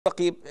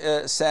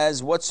Raqib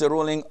says, what's the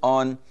ruling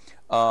on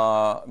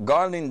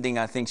garlanding,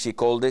 I think she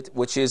called it,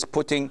 which is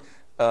putting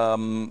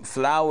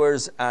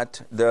flowers at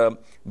the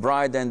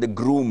bride and the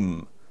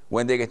groom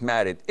when they get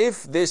married.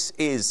 If this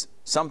is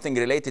something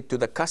related to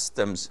the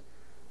customs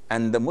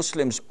and the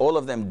Muslims, all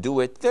of them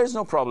do it, there's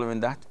no problem in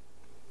that.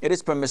 It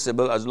is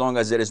permissible as long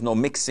as there is no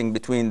mixing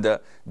between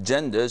the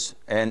genders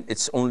and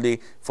it's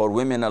only for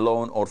women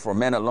alone or for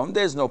men alone,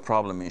 there's no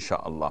problem,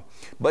 inshallah.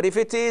 But if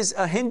it is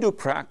a Hindu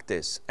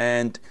practice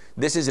and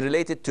this is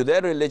related to their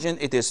religion,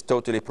 it is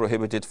totally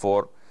prohibited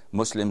for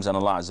Muslims, and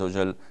Allah Azza wa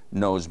Jal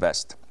knows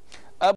best.